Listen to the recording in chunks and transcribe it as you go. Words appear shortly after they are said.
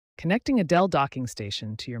Connecting a Dell docking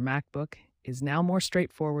station to your MacBook is now more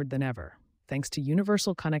straightforward than ever, thanks to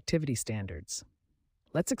universal connectivity standards.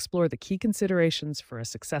 Let's explore the key considerations for a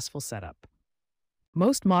successful setup.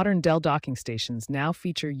 Most modern Dell docking stations now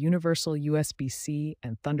feature universal USB-C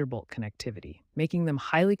and Thunderbolt connectivity, making them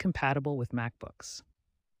highly compatible with MacBooks.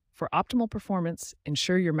 For optimal performance,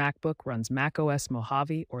 ensure your MacBook runs macOS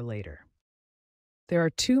Mojave or later. There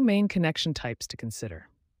are two main connection types to consider.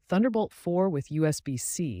 Thunderbolt 4 with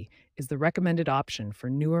USB-C is the recommended option for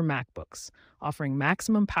newer MacBooks, offering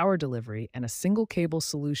maximum power delivery and a single cable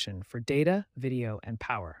solution for data, video, and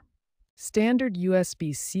power. Standard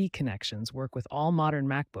USB-C connections work with all modern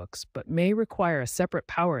MacBooks, but may require a separate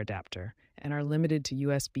power adapter and are limited to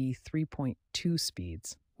USB 3.2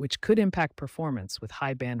 speeds, which could impact performance with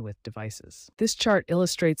high-bandwidth devices. This chart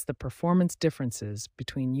illustrates the performance differences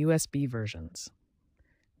between USB versions.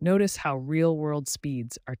 Notice how real-world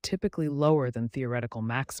speeds are typically lower than theoretical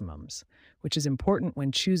maximums, which is important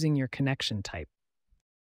when choosing your connection type.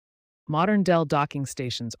 Modern Dell docking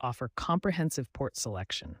stations offer comprehensive port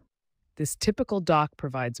selection. This typical dock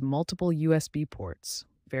provides multiple USB ports,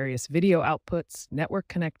 various video outputs, network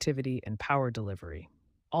connectivity, and power delivery,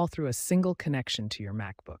 all through a single connection to your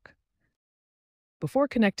MacBook. Before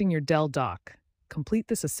connecting your Dell dock, complete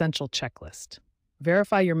this essential checklist.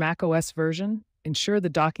 Verify your macOS version, ensure the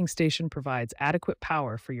docking station provides adequate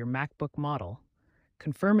power for your MacBook model,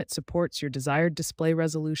 confirm it supports your desired display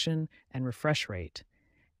resolution and refresh rate,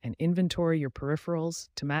 and inventory your peripherals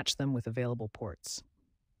to match them with available ports.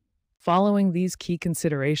 Following these key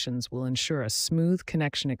considerations will ensure a smooth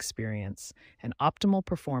connection experience and optimal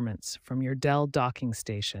performance from your Dell docking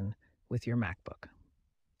station with your MacBook.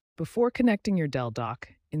 Before connecting your Dell dock,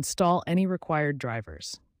 install any required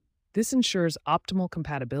drivers. This ensures optimal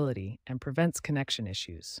compatibility and prevents connection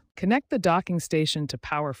issues. Connect the docking station to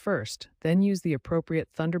power first, then use the appropriate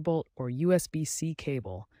Thunderbolt or USB-C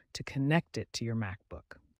cable to connect it to your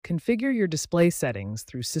MacBook. Configure your display settings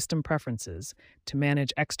through System Preferences to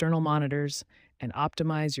manage external monitors and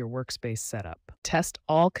optimize your workspace setup. Test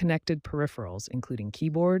all connected peripherals, including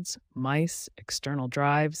keyboards, mice, external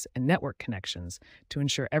drives, and network connections to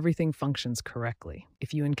ensure everything functions correctly.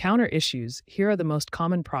 If you encounter issues, here are the most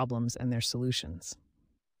common problems and their solutions.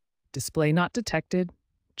 Display not detected,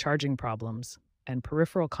 charging problems, and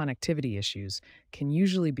peripheral connectivity issues can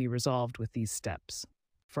usually be resolved with these steps.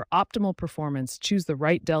 For optimal performance, choose the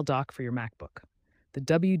right Dell dock for your MacBook. The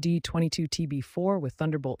WD-22TB4 with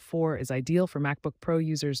Thunderbolt 4 is ideal for MacBook Pro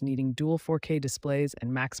users needing dual 4K displays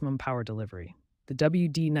and maximum power delivery. The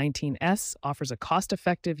WD-19S offers a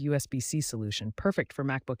cost-effective USB-C solution perfect for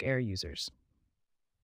MacBook Air users.